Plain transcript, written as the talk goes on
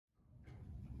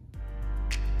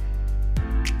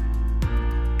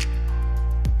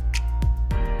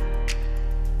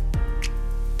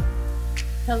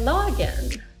Hello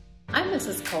again. I'm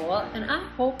Mrs. Cole, and I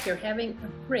hope you're having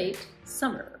a great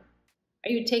summer. Are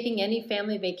you taking any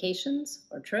family vacations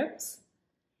or trips?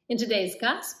 In today's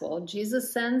gospel,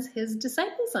 Jesus sends his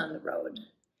disciples on the road,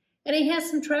 and he has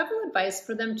some travel advice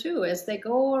for them too as they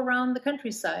go around the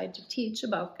countryside to teach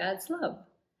about God's love.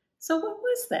 So what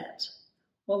was that?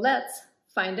 Well, let's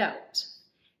find out.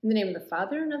 In the name of the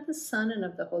Father, and of the Son, and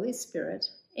of the Holy Spirit,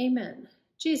 amen.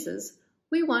 Jesus,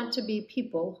 we want to be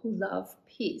people who love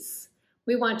peace.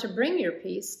 We want to bring your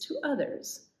peace to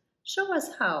others. Show us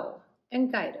how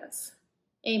and guide us.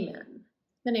 Amen. In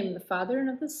the name of the Father, and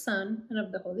of the Son, and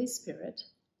of the Holy Spirit,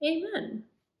 amen.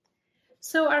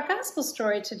 So our gospel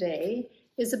story today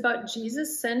is about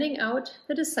Jesus sending out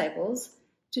the disciples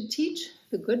to teach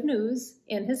the good news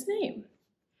in his name.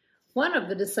 One of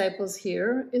the disciples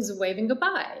here is waving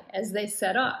goodbye as they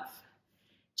set off.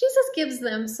 Jesus gives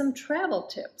them some travel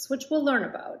tips, which we'll learn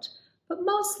about, but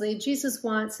mostly Jesus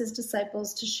wants his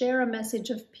disciples to share a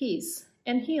message of peace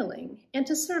and healing and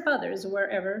to serve others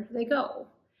wherever they go.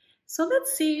 So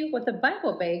let's see what the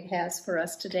Bible bag has for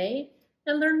us today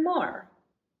and learn more.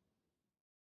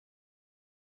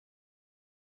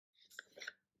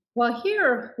 Well,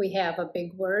 here we have a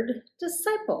big word,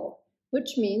 disciple,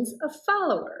 which means a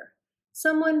follower.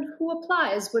 Someone who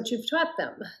applies what you've taught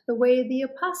them, the way the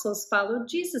apostles followed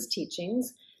Jesus'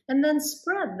 teachings and then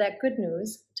spread that good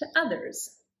news to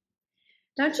others.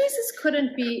 Now, Jesus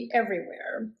couldn't be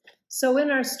everywhere, so in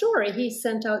our story, he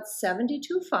sent out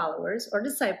 72 followers or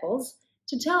disciples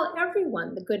to tell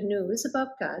everyone the good news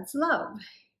about God's love.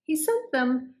 He sent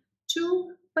them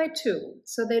 2 by 2,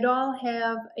 so they'd all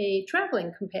have a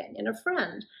traveling companion, a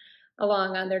friend,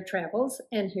 along on their travels,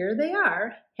 and here they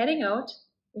are, heading out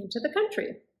into the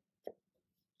country.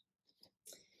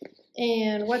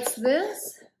 And what's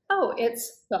this? Oh,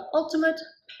 it's the ultimate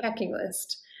packing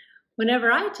list.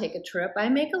 Whenever I take a trip, I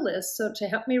make a list so to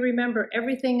help me remember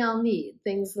everything I'll need,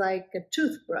 things like a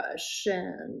toothbrush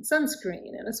and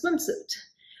sunscreen and a swimsuit.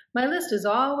 My list is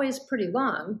always pretty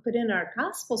long, but in our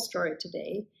gospel story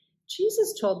today,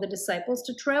 Jesus told the disciples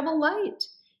to travel light.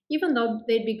 Even though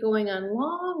they'd be going on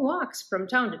long walks from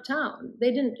town to town,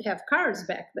 they didn't have cars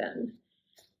back then.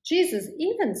 Jesus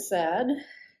even said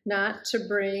not to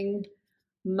bring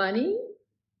money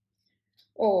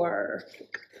or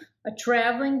a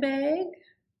traveling bag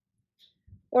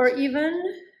or even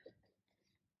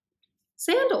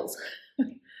sandals.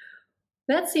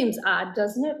 That seems odd,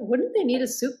 doesn't it? Wouldn't they need a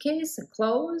suitcase and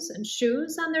clothes and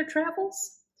shoes on their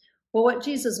travels? Well, what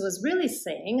Jesus was really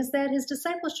saying is that his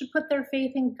disciples should put their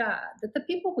faith in God, that the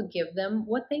people would give them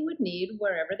what they would need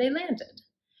wherever they landed.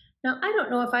 Now, I don't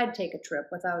know if I'd take a trip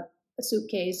without a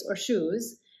suitcase or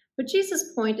shoes, but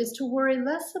Jesus' point is to worry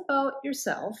less about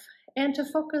yourself and to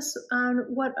focus on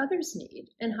what others need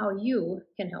and how you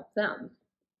can help them.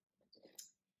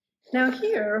 Now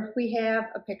here we have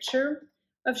a picture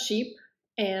of sheep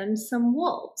and some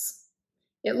wolves.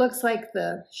 It looks like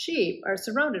the sheep are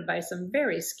surrounded by some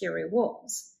very scary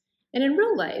wolves. And in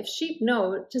real life, sheep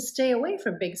know to stay away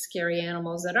from big scary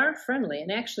animals that aren't friendly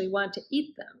and actually want to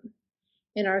eat them.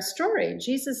 In our story,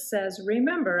 Jesus says,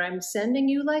 "Remember, I'm sending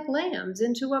you like lambs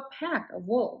into a pack of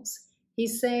wolves."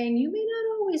 He's saying you may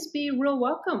not always be real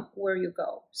welcome where you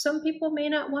go. Some people may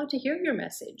not want to hear your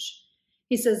message.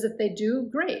 He says if they do,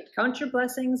 great, count your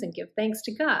blessings and give thanks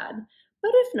to God.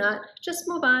 But if not, just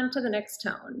move on to the next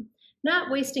town, not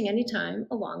wasting any time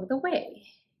along the way.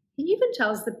 He even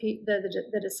tells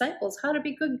the disciples how to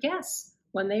be good guests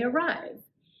when they arrive.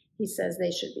 He says they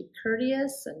should be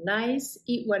courteous and nice,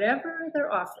 eat whatever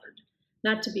they're offered,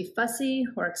 not to be fussy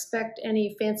or expect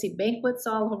any fancy banquets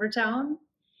all over town.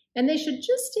 And they should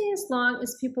just stay as long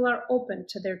as people are open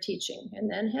to their teaching and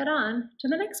then head on to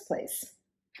the next place.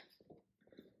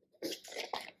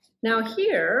 Now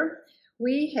here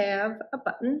we have a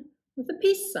button with a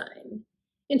peace sign.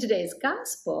 In today's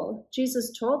gospel,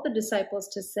 Jesus told the disciples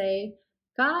to say,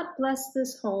 "God bless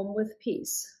this home with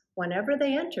peace," whenever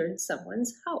they entered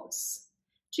someone's house.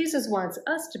 Jesus wants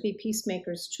us to be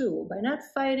peacemakers too, by not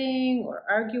fighting or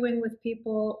arguing with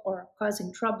people or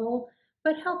causing trouble,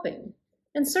 but helping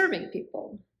and serving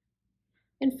people.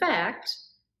 In fact,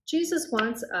 Jesus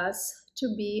wants us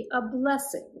to be a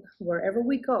blessing wherever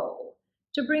we go,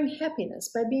 to bring happiness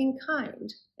by being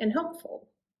kind and helpful.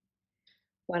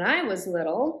 When I was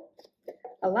little,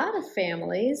 a lot of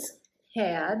families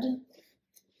had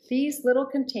these little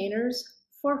containers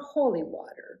for holy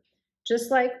water,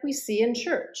 just like we see in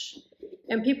church.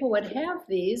 And people would have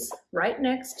these right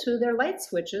next to their light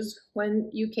switches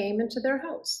when you came into their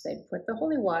house. They'd put the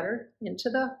holy water into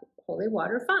the holy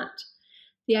water font.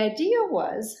 The idea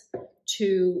was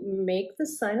to make the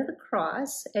sign of the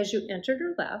cross as you entered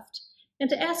or left, and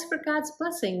to ask for God's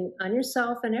blessing on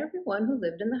yourself and everyone who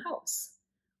lived in the house.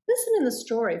 Listen in the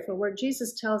story for where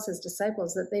Jesus tells his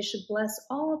disciples that they should bless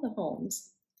all of the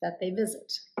homes that they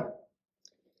visit.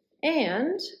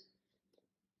 And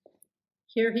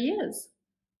here he is.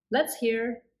 Let's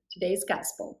hear today's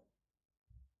gospel.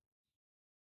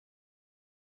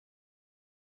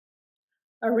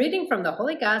 A reading from the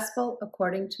Holy Gospel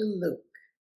according to Luke.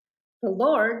 The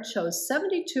Lord chose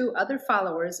 72 other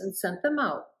followers and sent them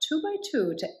out, 2 by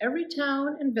 2, to every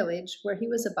town and village where he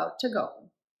was about to go.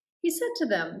 He said to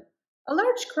them, "A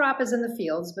large crop is in the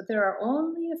fields, but there are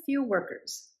only a few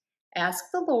workers. Ask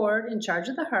the Lord in charge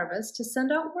of the harvest to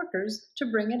send out workers to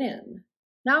bring it in.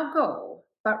 Now go,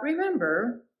 but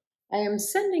remember, I am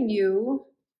sending you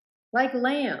like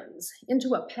lambs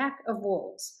into a pack of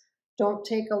wolves. Don't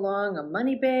take along a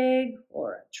money bag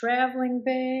or a traveling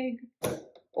bag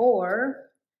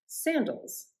or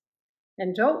sandals.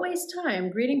 And don't waste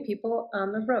time greeting people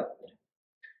on the road.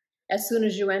 As soon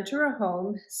as you enter a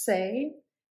home, say,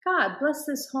 'God bless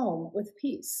this home with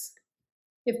peace.'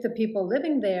 If the people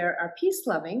living there are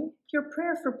peace-loving, your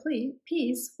prayer for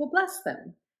peace will bless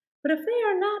them. But if they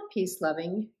are not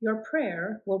peace-loving, your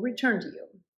prayer will return to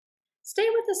you. Stay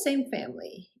with the same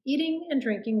family, eating and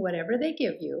drinking whatever they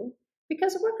give you,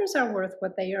 because workers are worth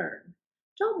what they earn.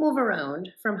 Don't move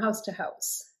around from house to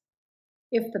house.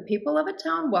 If the people of a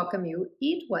town welcome you,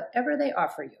 eat whatever they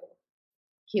offer you.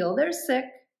 Heal their sick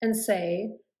and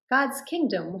say, 'God's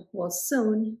kingdom will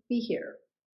soon be here.'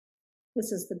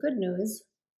 This is the good news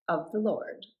of the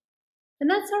Lord." And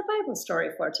that's our Bible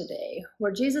story for today,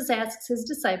 where Jesus asks his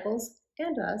disciples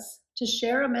and us to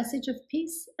share a message of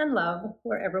peace and love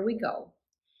wherever we go.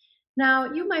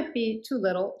 Now, you might be too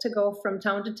little to go from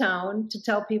town to town to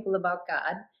tell people about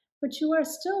God, but you are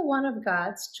still one of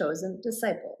God's chosen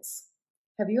disciples.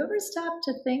 Have you ever stopped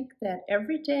to think that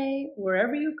every day,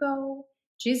 wherever you go,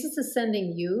 Jesus is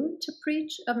sending you to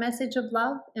preach a message of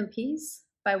love and peace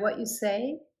by what you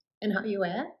say and how you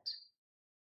act?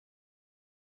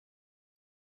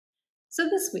 So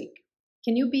this week,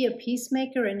 can you be a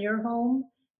peacemaker in your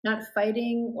home, not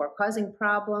fighting or causing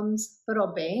problems, but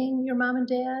obeying your mom and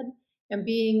dad and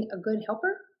being a good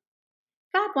helper?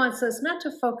 God wants us not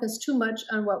to focus too much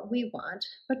on what we want,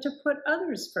 but to put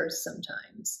others first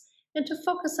sometimes, and to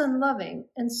focus on loving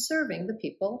and serving the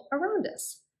people around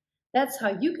us. That's how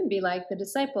you can be like the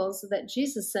disciples that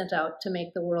Jesus sent out to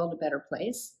make the world a better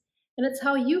place, and it's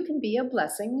how you can be a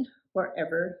blessing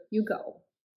wherever you go.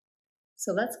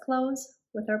 So let's close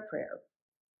with our prayer.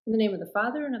 In the name of the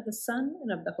Father, and of the Son,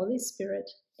 and of the Holy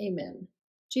Spirit, amen.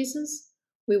 Jesus,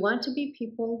 we want to be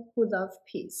people who love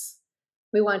peace.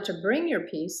 We want to bring your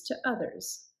peace to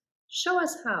others. Show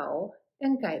us how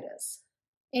and guide us.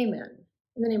 Amen.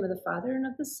 In the name of the Father, and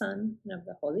of the Son, and of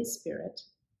the Holy Spirit,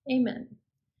 amen.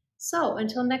 So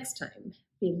until next time,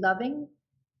 be loving,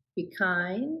 be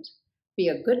kind, be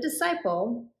a good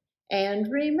disciple,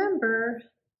 and remember,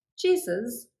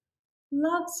 Jesus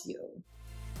loves you.